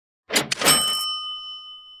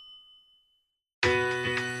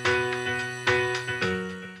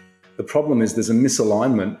the problem is there's a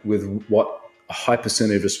misalignment with what a high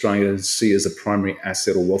percentage of Australians see as a primary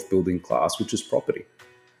asset or wealth building class, which is property.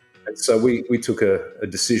 And so we took a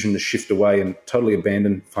decision to shift away and totally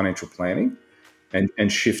abandon financial planning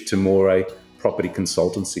and shift to more a property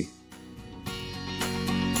consultancy.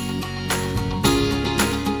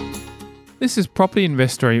 This is Property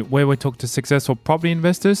Investory, where we talk to successful property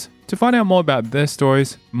investors to find out more about their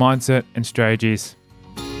stories, mindset, and strategies.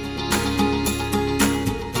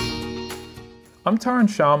 I'm Taran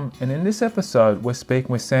Shum, and in this episode, we're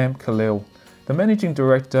speaking with Sam Khalil, the Managing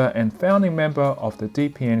Director and founding member of the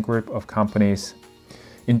DPN Group of companies.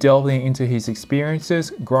 In delving into his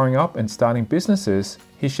experiences growing up and starting businesses,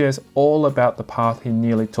 he shares all about the path he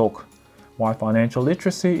nearly took, why financial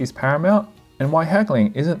literacy is paramount, and why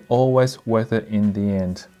haggling isn't always worth it in the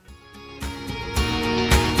end.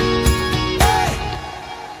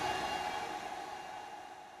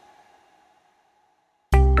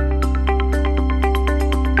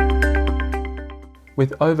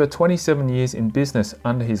 With over 27 years in business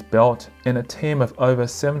under his belt and a team of over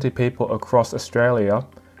 70 people across Australia,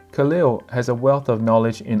 Khalil has a wealth of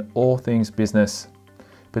knowledge in all things business.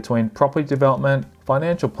 Between property development,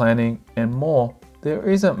 financial planning, and more, there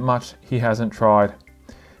isn't much he hasn't tried.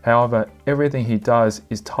 However, everything he does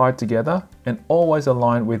is tied together and always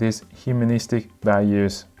aligned with his humanistic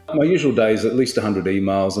values. My usual day is at least 100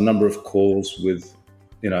 emails, a number of calls with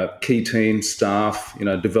key team staff,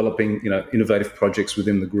 developing, innovative projects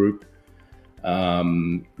within the group,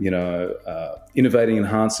 innovating,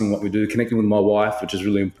 enhancing what we do, connecting with my wife, which is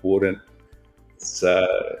really important. So,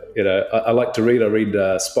 I like to read. I read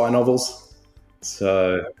spy novels.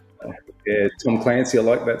 So, yeah, Tom Clancy, I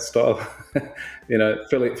like that style.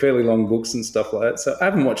 Fairly long books and stuff like that. So I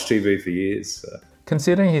haven't watched TV for years. So.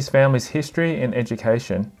 Considering his family's history and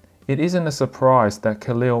education, it isn't a surprise that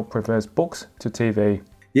Khalil prefers books to TV.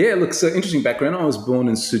 Yeah, look, so interesting background. I was born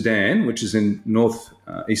in Sudan, which is in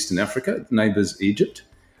north-eastern Africa, neighbours Egypt.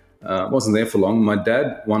 Wasn't there for long. My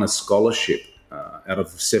dad won a scholarship out of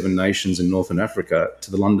 7 nations in Northern Africa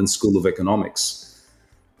to the London School of Economics.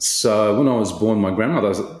 So when I was born, my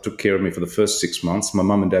grandmother took care of me for the first 6 months. My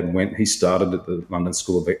mum and dad went. He started at the London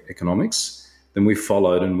School of Economics. Then we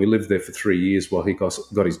followed, and we lived there for 3 years while he got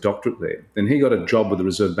his doctorate there. Then he got a job with the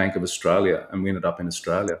Reserve Bank of Australia, and we ended up in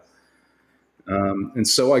Australia. And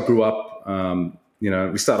so I grew up,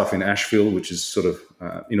 we started off in Ashfield, which is sort of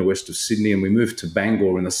inner west of Sydney, and we moved to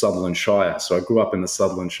Bangor in the Sutherland Shire. So I grew up in the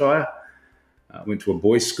Sutherland Shire, went to a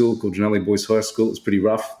boys' school called Janelli Boys High School. It was pretty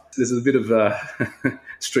rough. There's a bit of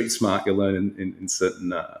street smart you learn in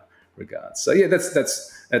certain regards. So yeah,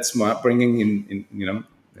 that's my upbringing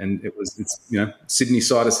and it's Sydney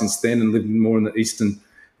cider since then, and lived more in the eastern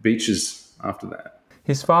beaches after that.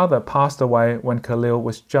 His father passed away when Khalil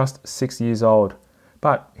was just 6 years old,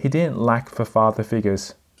 but he didn't lack for father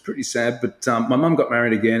figures. Pretty sad, but my mum got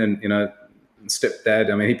married again, and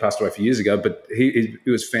stepdad. I mean, he passed away a few years ago, but he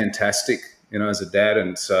was fantastic, as a dad,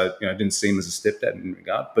 and so I didn't see him as a stepdad in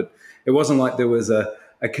regard. But it wasn't like there was a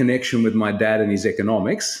connection with my dad and his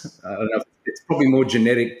economics. I don't know. It's probably more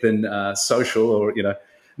genetic than social or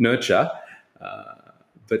nurture.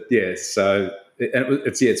 But yeah, so.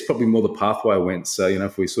 It's probably more the pathway I went. So,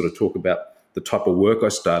 if we sort of talk about the type of work I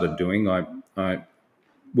started doing, I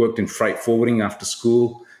worked in freight forwarding after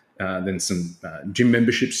school, then some gym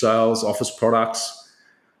membership sales, office products.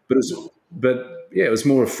 It was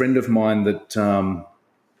more a friend of mine that,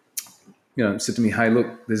 said to me, hey, look,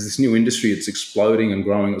 there's this new industry, it's exploding and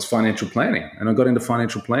growing. It was financial planning. And I got into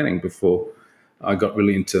financial planning before I got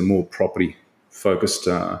really into more property-focused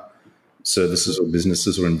services or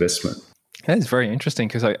businesses or investment. That is very interesting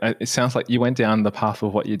because it sounds like you went down the path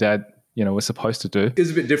of what your dad, was supposed to do. It was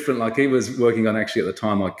a bit different. Like he was working on actually at the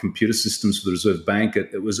time like computer systems for the Reserve Bank.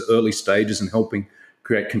 It was early stages in helping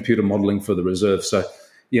create computer modelling for the Reserve. So,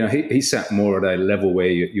 he sat more at a level where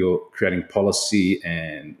you're creating policy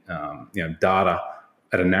and data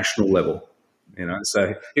at a national level.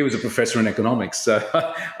 So he was a professor in economics. So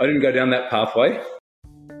I didn't go down that pathway.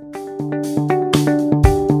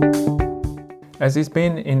 As he's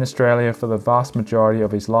been in Australia for the vast majority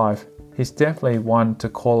of his life, he's definitely one to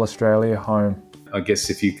call Australia home. I guess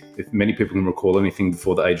if many people can recall anything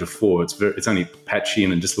before the age of 4, it's only patchy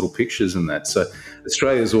and just little pictures and that. So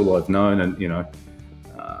Australia is all I've known, and you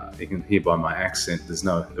can hear by my accent. There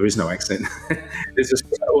is no accent. It's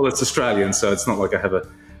Australian, so it's not like I have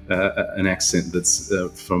an accent that's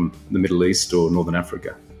from the Middle East or Northern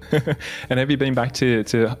Africa. And have you been back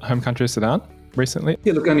to home country Sudan recently?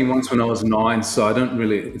 Yeah, look, only once when I was 9, so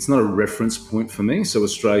it's not a reference point for me. So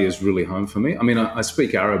Australia is really home for me. I mean, I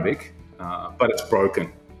speak Arabic, but it's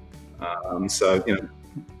broken. So,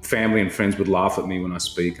 family and friends would laugh at me when I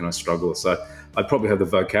speak and I struggle. So I probably have the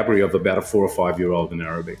vocabulary of about a 4 or 5 year old in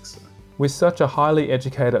Arabic. So. With such a highly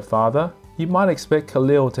educated father, you might expect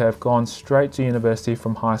Khalil to have gone straight to university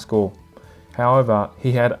from high school. However,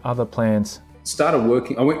 he had other plans. Started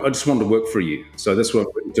working. I just wanted to work for a year. So that's where I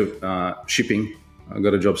went into shipping. I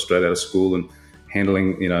got a job straight out of school and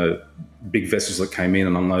handling, big vessels that came in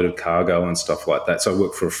and unloaded cargo and stuff like that. So I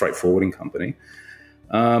worked for a freight forwarding company.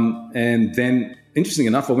 And then, interesting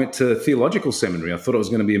enough, I went to theological seminary. I thought I was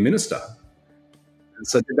going to be a minister. And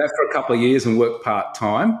so I did that for a couple of years and worked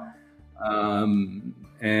part-time.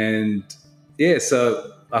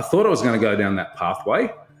 So I thought I was going to go down that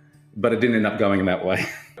pathway, but it didn't end up going that way.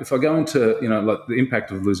 If I go into, like the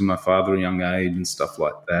impact of losing my father at a young age and stuff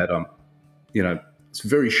like that, it's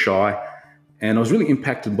very shy. And I was really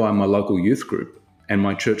impacted by my local youth group and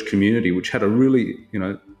my church community, which had a really,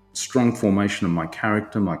 strong formation of my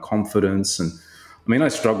character, my confidence. And I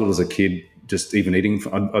struggled as a kid, just even eating.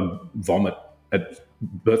 I'd vomit at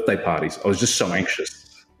birthday parties. I was just so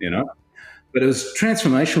anxious, But it was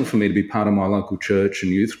transformational for me to be part of my local church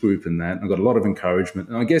and youth group and that. I got a lot of encouragement.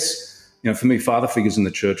 And I guess, for me, father figures in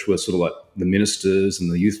the church were sort of like the ministers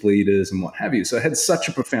and the youth leaders and what have you. So it had such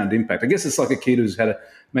a profound impact. I guess it's like a kid who's had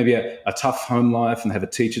maybe a tough home life and have a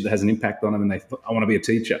teacher that has an impact on them and they thought, I want to be a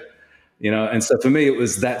teacher, And so for me, it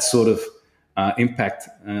was that sort of impact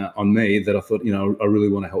on me that I thought, I really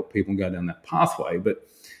want to help people go down that pathway. But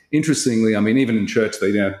interestingly, even in church,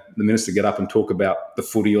 the minister get up and talk about the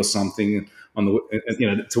footy or something on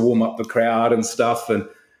the, to warm up the crowd and stuff. And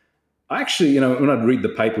I actually, when I'd read the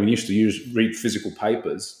paper, we used to read physical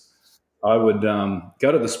papers, I would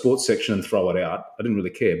go to the sports section and throw it out. I didn't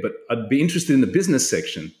really care, but I'd be interested in the business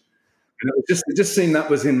section. And it just seemed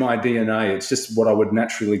that was in my DNA. It's just what I would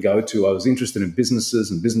naturally go to. I was interested in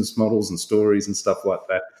businesses and business models and stories and stuff like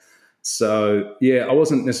that. So, I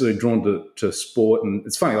wasn't necessarily drawn to sport. And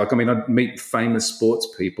it's funny, I'd meet famous sports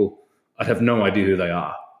people. I'd have no idea who they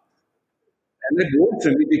are. And they'd walk to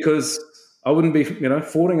me because I wouldn't be,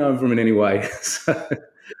 fawning over them in any way.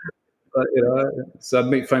 So I'd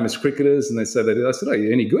meet famous cricketers and they say that. I said, "Oh,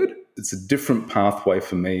 you any good?" It's a different pathway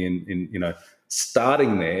for me in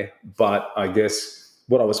starting there. But I guess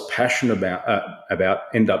what I was passionate about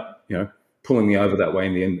end up, pulling me over that way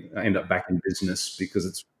in the end. I end up back in business because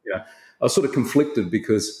it's, I was sort of conflicted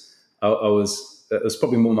because it was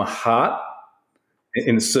probably more my heart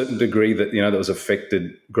in a certain degree that, that was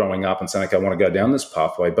affected growing up and saying, okay, I want to go down this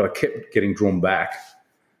pathway. But I kept getting drawn back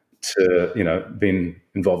to, being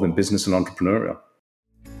involved in business and entrepreneurial.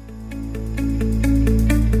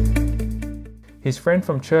 His friend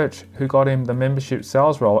from church who got him the membership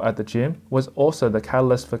sales role at the gym was also the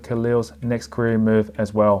catalyst for Khalil's next career move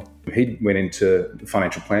as well. He went into the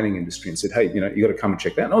financial planning industry and said, hey, you got to come and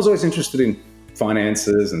check that. And I was always interested in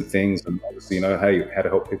finances and things and obviously, how to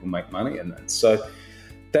help people make money and that. So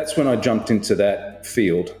that's when I jumped into that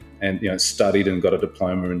field and, studied and got a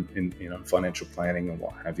diploma in financial planning and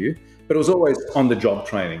what have you. But it was always on the job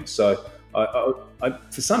training. So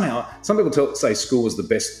somehow, some people say school was the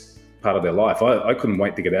best part of their life. I couldn't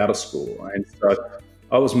wait to get out of school. And so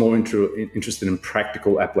I was more interested in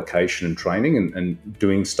practical application and training and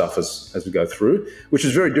doing stuff as we go through, which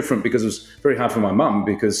is very different because it was very hard for my mum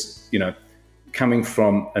because, coming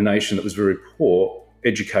from a nation that was very poor,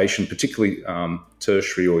 education, particularly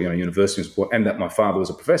tertiary or university was poor, and that my father was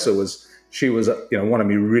a professor, she wanted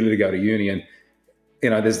me really to go to uni. And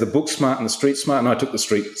there's the book smart and the street smart, and I took the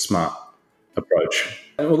street smart approach.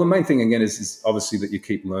 And well, the main thing again is obviously that you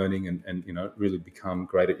keep learning and really become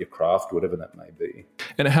great at your craft, whatever that may be.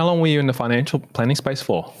 And how long were you in the financial planning space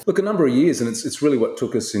for? Look, a number of years, and it's really what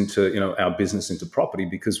took us into our business into property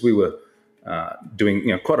because we were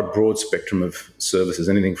doing quite a broad spectrum of services,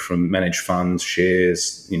 anything from managed funds,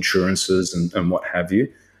 shares, insurances, and what have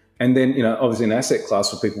you. And then obviously an asset class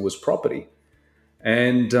for people was property,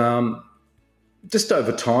 and just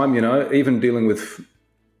over time, even dealing with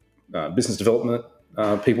business development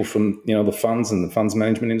people from the funds and the funds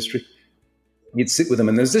management industry, you'd sit with them,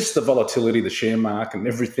 and there's just the volatility, the share market, and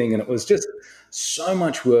everything, and it was just so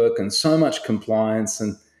much work and so much compliance,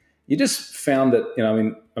 and you just found that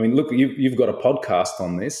look, you've got a podcast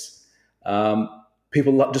on this.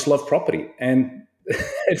 People just love property, and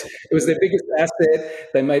it was their biggest asset.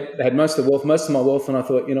 They had most of my wealth, and I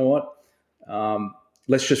thought,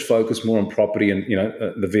 let's just focus more on property, and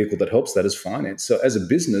the vehicle that helps that is finance. So as a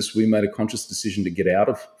business, we made a conscious decision to get out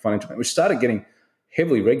of financial planning, which started getting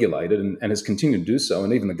heavily regulated and has continued to do so.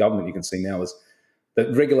 And even the government, you can see now, is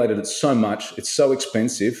that regulated it so much, it's so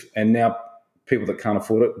expensive, and now people that can't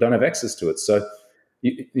afford it don't have access to it. So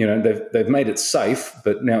they've made it safe,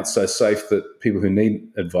 but now it's so safe that people who need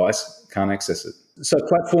advice can't access it. So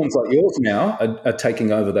platforms like yours now are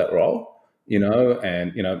taking over that role,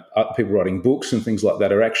 and people writing books and things like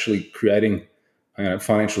that are actually creating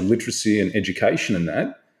financial literacy and education in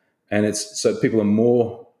that, and it's so people are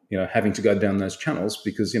more having to go down those channels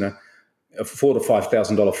because a $4,000 to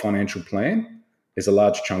 $5,000 financial plan is a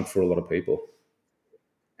large chunk for a lot of people.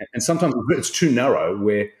 And sometimes it's too narrow,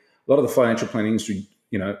 where a lot of the financial planning industry,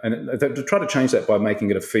 and they try to change that by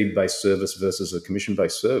making it a feed-based service versus a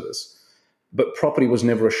commission-based service. But property was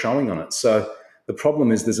never a showing on it. So the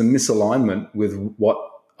problem is there's a misalignment with what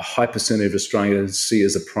a high percentage of Australians see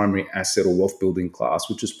as a primary asset or wealth-building class,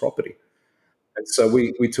 which is property. And so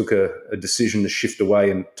we took a decision to shift away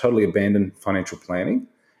and totally abandon financial planning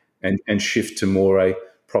and shift to more a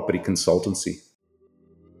property consultancy.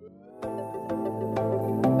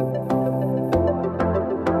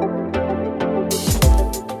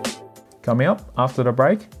 Coming up after the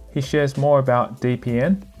break, he shares more about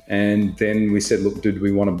DPN. And then we said, look, did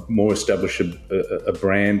we want to more establish a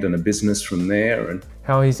brand and a business from there? And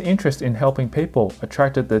how his interest in helping people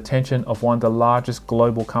attracted the attention of one of the largest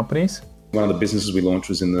global companies. One of the businesses we launched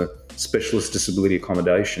was in the specialist disability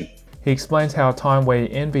accommodation. He explains how a time where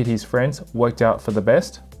he envied his friends worked out for the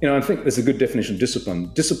best. I think there's a good definition of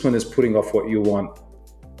discipline. Discipline is putting off what you want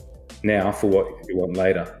now for what you want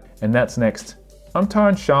later. And that's next. I'm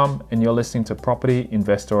Tyron Shum, and you're listening to Property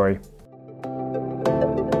Investory.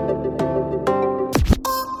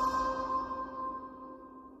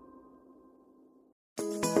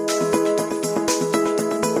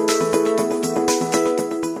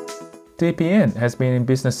 DPN has been in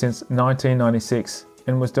business since 1996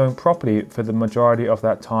 and was doing property for the majority of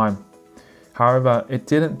that time. However, it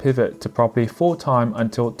didn't pivot to property full-time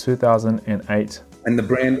until 2008. And the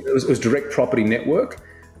brand it was Direct Property Network.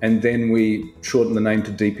 And then we shortened the name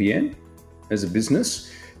to DPN as a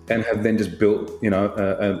business, and have then just built, an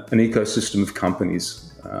ecosystem of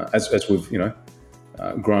companies as we've,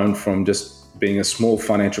 grown from just being a small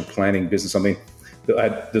financial planning business. I mean,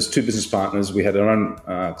 there's two business partners. We had our own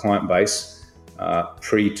client base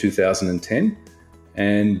pre-2010,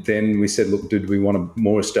 and then we said, look, did we want to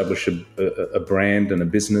more establish a brand and a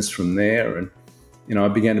business from there? And I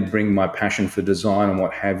began to bring my passion for design and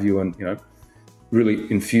what have you, and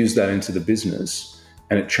really infused that into the business,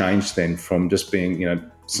 and it changed then from just being,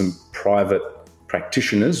 some private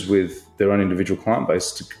practitioners with their own individual client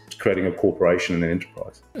base to creating a corporation and an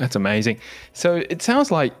enterprise. That's amazing. So it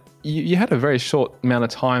sounds like you had a very short amount of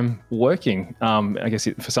time working, I guess,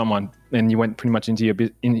 for someone, and you went pretty much into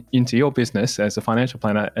your business as a financial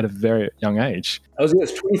planner at a very young age. I was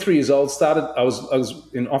 23 years old. I was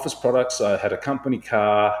in office products. I had a company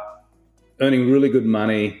car, earning really good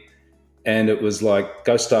money. And it was like,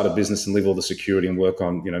 go start a business and leave all the security and work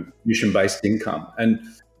on, mission-based income. And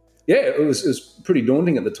yeah, it was pretty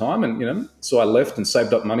daunting at the time. And, so I left and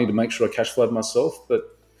saved up money to make sure I cash flowed myself. But,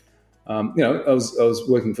 I was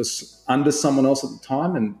working under someone else at the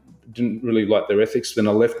time and didn't really like their ethics. Then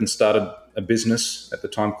I left and started a business at the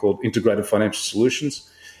time called Integrated Financial Solutions,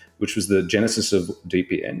 which was the genesis of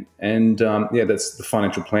DPN. And that's the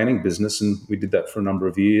financial planning business. And we did that for a number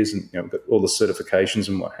of years and got all the certifications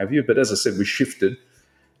and what have you. But as I said, we shifted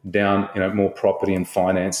down, more property and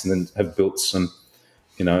finance, and then have built some,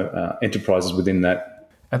 enterprises within that.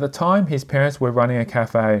 At the time, his parents were running a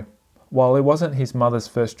cafe. While it wasn't his mother's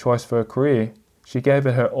first choice for a career, she gave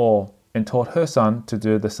it her all and taught her son to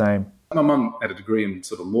do the same. My mum had a degree in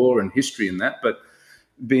sort of law and history and that, but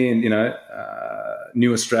being,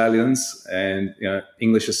 new Australians and,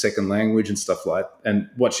 English as second language and stuff like that, and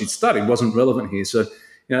what she'd studied wasn't relevant here. So,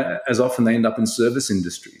 as often they end up in service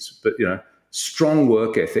industries, but, strong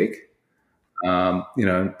work ethic,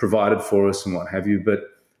 provided for us and what have you. But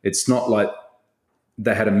it's not like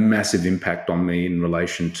they had a massive impact on me in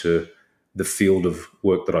relation to the field of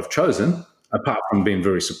work that I've chosen, apart from being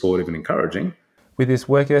very supportive and encouraging. With his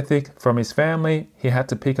work ethic from his family, he had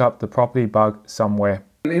to pick up the property bug somewhere.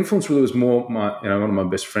 The influence really was more one of my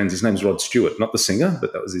best friends. His name's Rod Stewart, not the singer,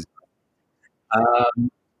 but that was his. And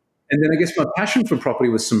then I guess my passion for property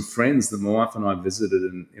was some friends that my wife and I visited,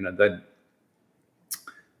 and they'd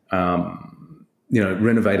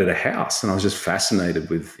renovated a house, and I was just fascinated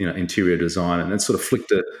with interior design, and that sort of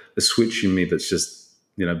flicked a switch in me that's just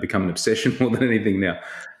become an obsession more than anything now.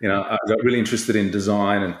 I got really interested in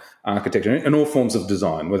design and architecture and all forms of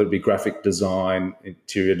design, whether it be graphic design,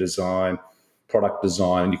 interior design, product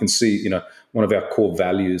design. And you can see, one of our core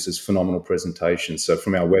values is phenomenal presentation. So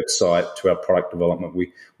from our website to our product development,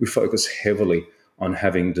 we focus heavily on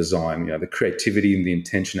having design, the creativity and the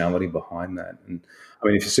intentionality behind that. And I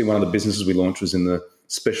mean, if you see, one of the businesses we launched was in the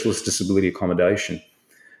specialist disability accommodation.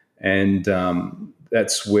 And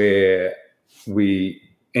that's where we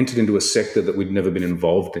entered into a sector that we'd never been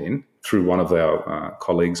involved in through one of our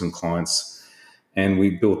colleagues and clients. And we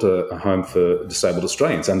built a home for disabled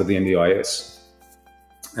Australians under the NDIS.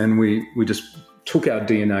 And we just took our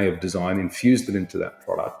DNA of design, infused it into that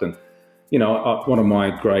product. And, one of my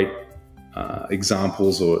great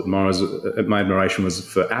examples or my admiration was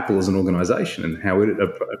for Apple as an organisation and how it,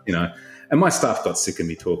 and my staff got sick of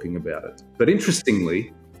me talking about it. But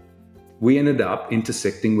interestingly, we ended up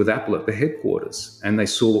intersecting with Apple at the headquarters, and they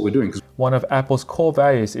saw what we're doing. One of Apple's core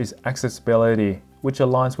values is accessibility, which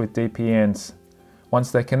aligns with DPN's.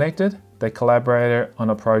 Once they're connected, they collaborated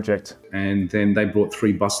on a project. And then they brought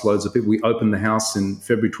 3 busloads of people. We opened the house in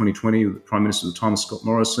February 2020. The Prime Minister at the time was Scott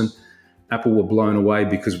Morrison. Apple were blown away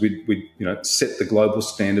because we set the global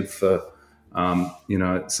standard for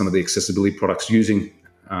some of the accessibility products using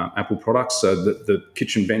Apple products. So that the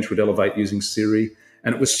kitchen bench would elevate using Siri,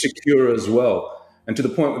 and it was secure as well. And to the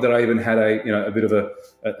point that I even had a bit of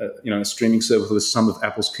a streaming service with some of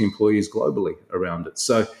Apple's key employees globally around it.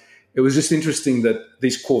 So it was just interesting that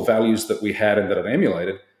these core values that we had and that I'd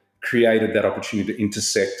emulated created that opportunity to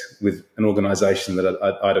intersect with an organisation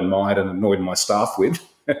that I'd admired and annoyed my staff with.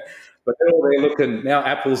 But they're all there looking, now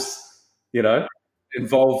Apple's,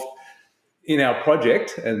 involved in our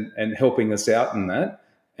project and helping us out in that.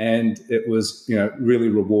 And it was, really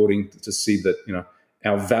rewarding to see that,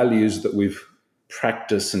 our values that we've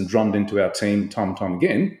practiced and drummed into our team time and time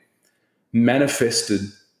again manifested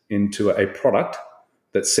into a product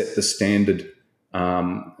that set the standard,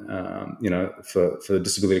 for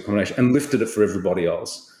disability accommodation and lifted it for everybody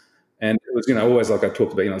else. And it was, always like I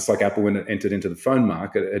talked about, it's like Apple when it entered into the phone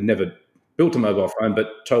market, it had never built a mobile phone,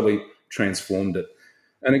 but totally transformed it.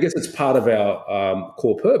 And I guess it's part of our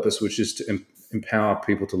core purpose, which is to empower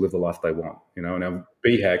people to live the life they want. And our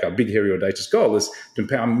BHAG, our big, hairy, audacious goal is to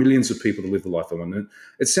empower millions of people to live the life they want. And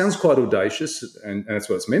it sounds quite audacious, and that's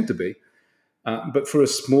what it's meant to be. But for a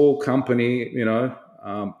small company,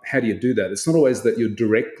 how do you do that? It's not always that you're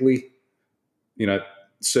directly,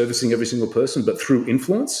 servicing every single person, but through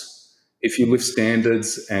influence. If you lift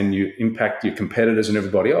standards and you impact your competitors and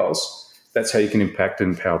everybody else, that's how you can impact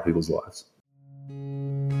and empower people's lives.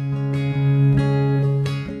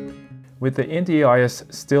 With the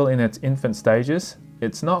NDIS still in its infant stages,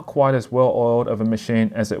 it's not quite as well-oiled of a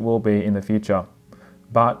machine as it will be in the future,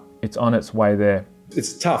 but it's on its way there.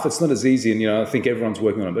 It's tough. It's not as easy, and I think everyone's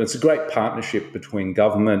working on it. But it's a great partnership between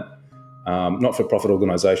government, not-for-profit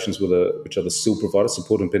organisations, which are the SIL providers,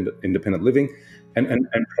 support independent living, and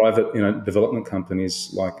private, development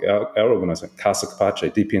companies like our organisation, Casa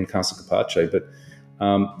Capace, DPN Casa Capace. But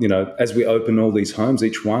as we open all these homes,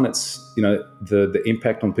 each one, it's the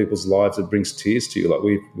impact on people's lives. It brings tears to you. Like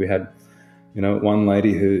we had, one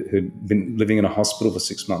lady who'd been living in a hospital for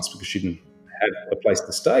 6 months because she didn't have a place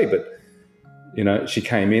to stay, but she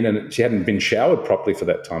came in and she hadn't been showered properly for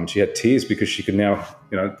that time. She had tears because she could now,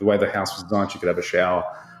 the way the house was designed, she could have a shower.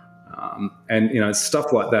 And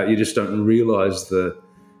stuff like that, you just don't realise the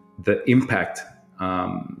impact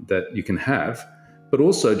that you can have, but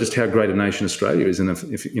also just how great a nation Australia is. And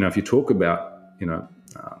if you talk about,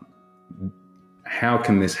 how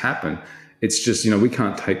can this happen? It's just, we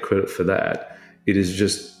can't take credit for that. It is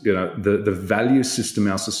just, the value system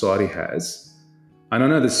our society has. And I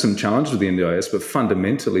know there's some challenges with the NDIS, but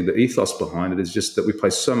fundamentally the ethos behind it is just that we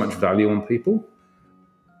place so much value on people,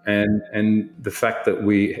 and the fact that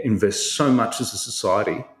we invest so much as a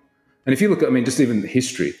society. And if you look at, just even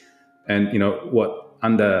history and, what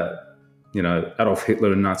under, Adolf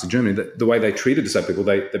Hitler and Nazi Germany, the way they treated disabled people,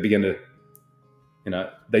 they began to,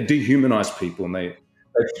 they dehumanized people and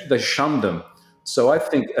they shunned them. So I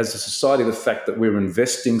think as a society, the fact that we're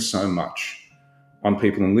investing so much on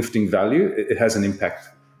people and lifting value, it has an impact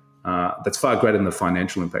that's far greater than the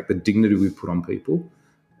financial impact, the dignity we put on people.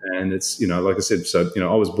 And it's, like I said, so,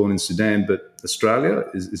 I was born in Sudan, but Australia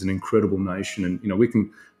is an incredible nation. And, we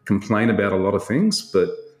can complain about a lot of things, but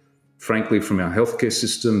frankly, from our healthcare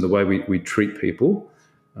system, the way we treat people,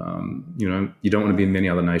 you don't want to be in many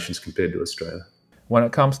other nations compared to Australia. When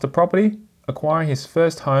it comes to property, acquiring his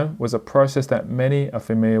first home was a process that many are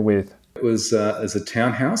familiar with. It was as a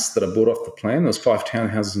townhouse that I bought off the plan. There was 5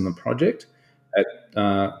 townhouses in the project at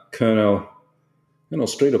Colonel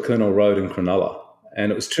Street or Colonel Road in Cronulla.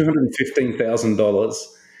 And it was $215,000.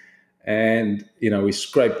 And, we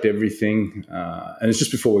scraped everything. And it's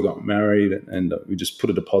just before we got married, and we just put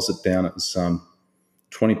a deposit down. It was,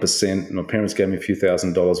 20%. My parents gave me a few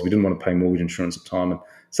 $1,000s. We didn't want to pay mortgage insurance at the time. And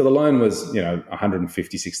so the loan was,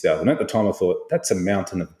 $156,000. At the time, I thought, that's a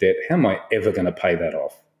mountain of debt. How am I ever going to pay that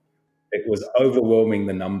off? It was overwhelming,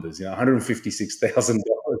 the numbers, $156,000.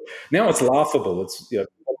 Now it's laughable. It's, a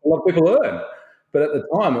lot of people earn. But at the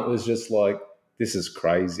time, it was just like, this is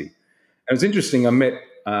crazy. And it was interesting. I met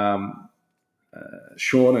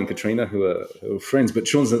Sean and Katrina, who are friends, but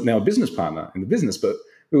Sean's now a business partner in the business. But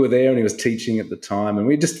we were there and he was teaching at the time. And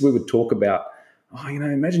we would talk about,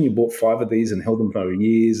 imagine you bought 5 of these and held them for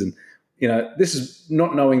years. And, this is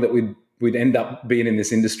not knowing that we'd end up being in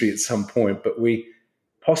this industry at some point, but we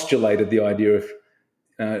postulated the idea of,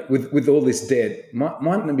 with all this debt,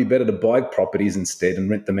 mightn't it be better to buy properties instead and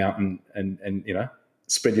rent them out and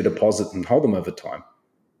spread your deposit and hold them over time?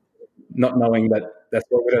 Not knowing that that's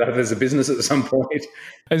what we'd have as a business at some point.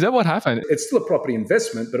 Is that what happened? It's still a property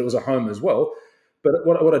investment, but it was a home as well. But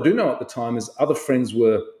what I do know at the time is other friends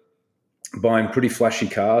were buying pretty flashy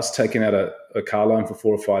cars, taking out a car loan for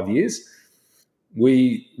 4 or 5 years.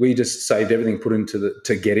 We just saved everything, put into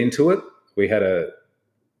to get into it. We had a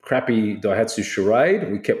crappy Daihatsu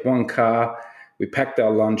Charade. We kept one car. We packed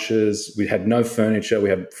our lunches. We had no furniture. We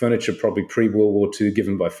had furniture probably pre-World War II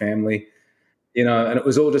given by family, and it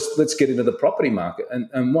was all just, let's get into the property market.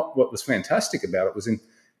 And what was fantastic about it was in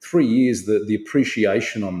 3 years, the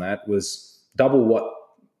appreciation on that was double what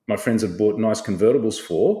my friends had bought nice convertibles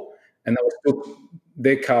for. And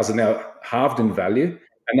their cars are now halved in value,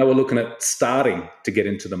 and they were looking at starting to get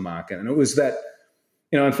into the market. And it was that,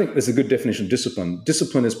 I think there's a good definition of discipline.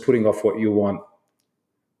 Discipline is putting off what you want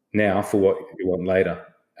now for what you want later.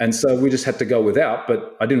 And so we just had to go without,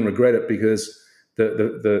 but I didn't regret it because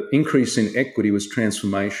the increase in equity was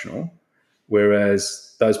transformational,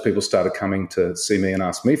 whereas those people started coming to see me and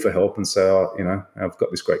ask me for help and say, I've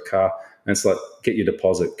got this great car. And it's like, get your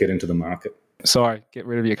deposit, get into the market. Sorry, get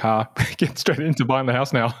rid of your car. Get straight into buying the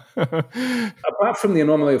house now. Apart from the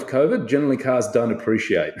anomaly of COVID, generally cars don't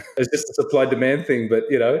appreciate. It's just a supply-demand thing, but,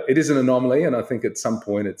 it is an anomaly, and I think at some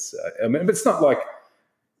point it's but it's not like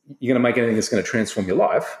you're going to make anything that's going to transform your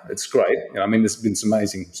life. It's great. There's been some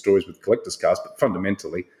amazing stories with collector's cars, but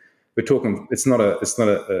fundamentally, we're talking, it's not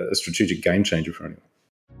a strategic game changer for anyone.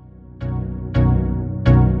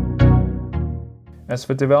 As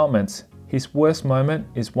for developments, his worst moment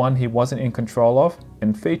is one he wasn't in control of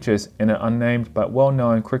and features in an unnamed but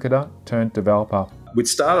well-known cricketer turned developer. We'd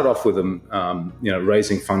started off with them,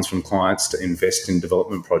 raising funds from clients to invest in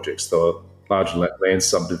development projects. They were large land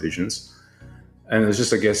subdivisions. And there's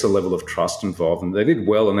just, I guess, a level of trust involved. And they did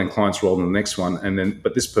well, and then clients rolled in the next one.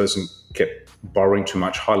 But this person kept borrowing too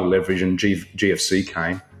much, highly leveraged, and GFC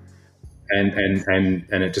came,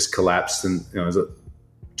 and it just collapsed. And it was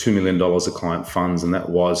 $2 million of client funds, and that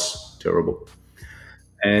was terrible.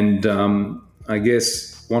 And I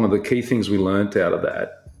guess one of the key things we learned out of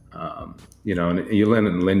that, and you learn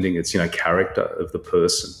in lending, it's character of the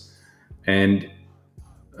person. And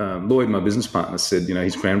Lloyd, my business partner, said,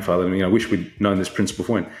 his grandfather, and I wish we'd known this principle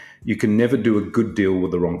before, you can never do a good deal with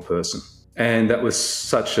the wrong person. And that was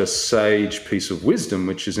such a sage piece of wisdom,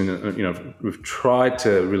 which is we've tried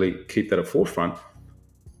to really keep that at forefront.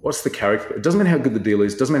 What's the character? It doesn't matter how good the deal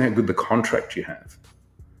is. It doesn't matter how good the contract you have.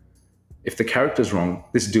 If the character's wrong,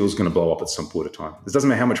 this deal's going to blow up at some point of time. It doesn't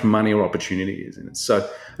matter how much money or opportunity is in it. So,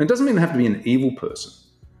 and it doesn't mean they have to be an evil person,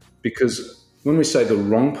 because when we say the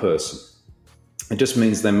wrong person, it just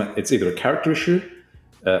means it's either a character issue,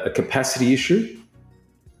 a capacity issue,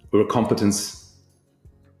 or a competence.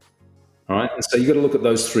 All right, and so you got to look at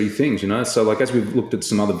those 3 things. So like as we've looked at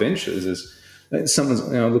some other ventures, someone's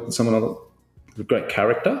looked at someone with great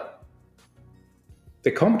character.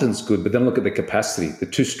 Their competence is good, but then look at their capacity.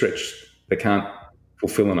 They're too stretched. They can't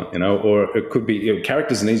fulfill in it, Or it could be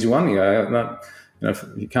character's an easy one. If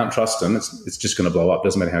you can't trust them, it's just going to blow up.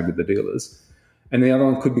 Doesn't matter how good the deal is. And the other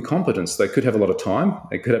one could be competence. They could have a lot of time.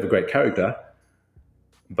 They could have a great character,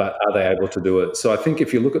 but are they able to do it? So I think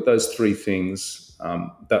if you look at those 3 things,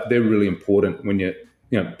 that they're really important when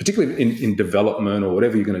particularly in development or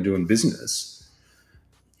whatever you're going to do in business.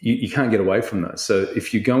 You can't get away from that. So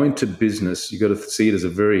if you go into business, you've got to see it as a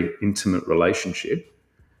very intimate relationship.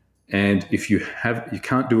 And if you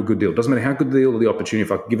can't do a good deal, it doesn't matter how good the deal or the opportunity.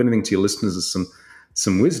 If I give anything to your listeners as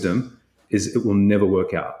some wisdom, is it will never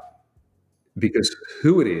work out, because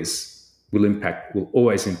who it is will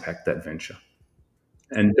always impact that venture.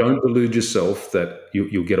 And don't delude yourself that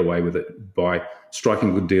you'll get away with it by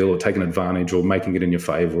striking a good deal or taking advantage or making it in your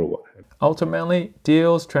favor or what. Ultimately,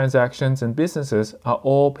 deals, transactions, and businesses are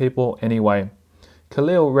all people anyway.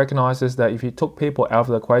 Khalil recognizes that if you took people out of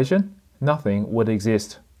the equation, nothing would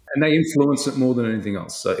exist. And they influence it more than anything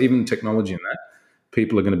else. So even technology and that,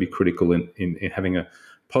 people are going to be critical in having a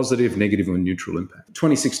positive, negative, or neutral impact.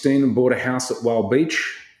 2016, I bought a house at Wild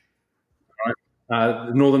Beach, right?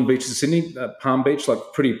 The northern beaches of Sydney, Palm Beach, like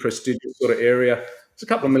pretty prestigious sort of area. It's a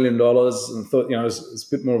couple of $1 million, and thought, it was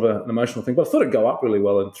a bit more of an emotional thing, but I thought it'd go up really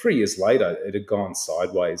well. And 3 years later, it had gone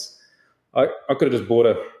sideways. I could have just bought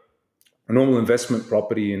a normal investment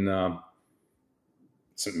property in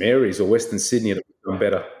St Mary's or Western Sydney, and it would have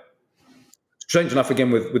done better. Strange enough, again,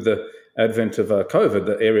 with the advent of COVID,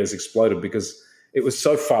 the area's exploded because it was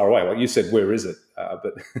so far away. Like you said, where is it?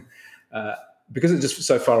 But because it's just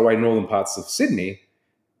so far away, northern parts of Sydney,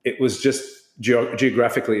 it was just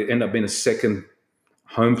geographically, it ended up being a second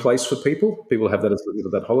home place for people. People have that as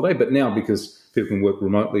that holiday. But now, because people can work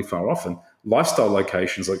remotely far often, lifestyle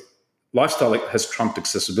has trumped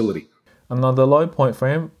accessibility. Another low point for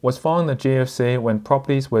him was following the GFC when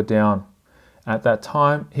properties were down. At that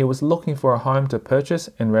time, he was looking for a home to purchase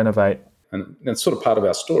and renovate. And that's sort of part of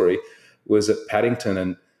our story was at Paddington,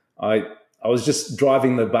 and I was just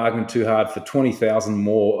driving the bargain too hard for 20,000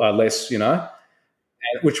 more less,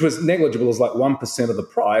 which was negligible. It was like 1% of the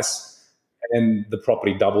price, and the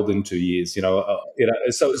property doubled in 2 years.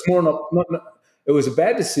 So it's more not. It was a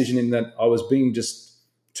bad decision in that I was being just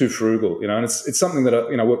too frugal, and it's something that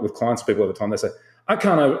I work with clients, people over time. They say, I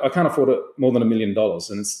can't afford it more than $1 million,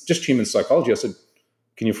 and it's just human psychology. I said,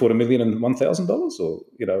 can you afford $1,001,000,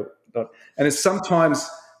 or and it's sometimes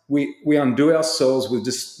we undo ourselves with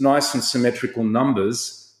just nice and symmetrical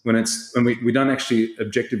numbers when we don't actually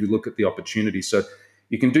objectively look at the opportunity. So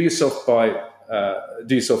you can do yourself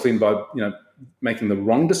in by making the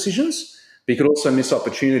wrong decisions, but you could also miss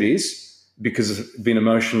opportunities because of being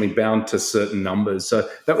emotionally bound to certain numbers. So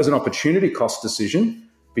that was an opportunity cost decision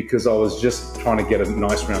because I was just trying to get a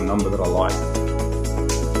nice round number that I liked.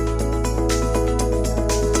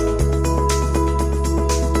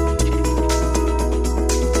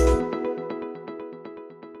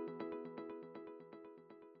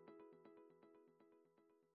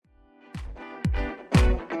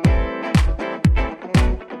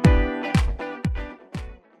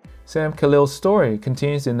 Sam Khalil's story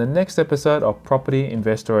continues in the next episode of Property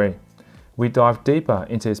Investory. We dive deeper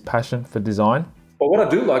into his passion for design. But what I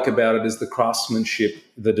do like about it is the craftsmanship,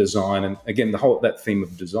 the design, and again, that theme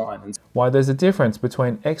of design. And why there's a difference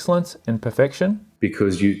between excellence and perfection.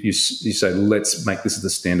 Because you say, let's make this the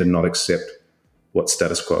standard, not accept what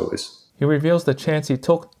status quo is. He reveals the chance he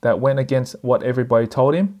took that went against what everybody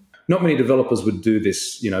told him. Not many developers would do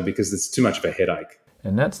this, because it's too much of a headache.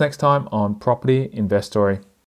 And that's next time on Property Investory.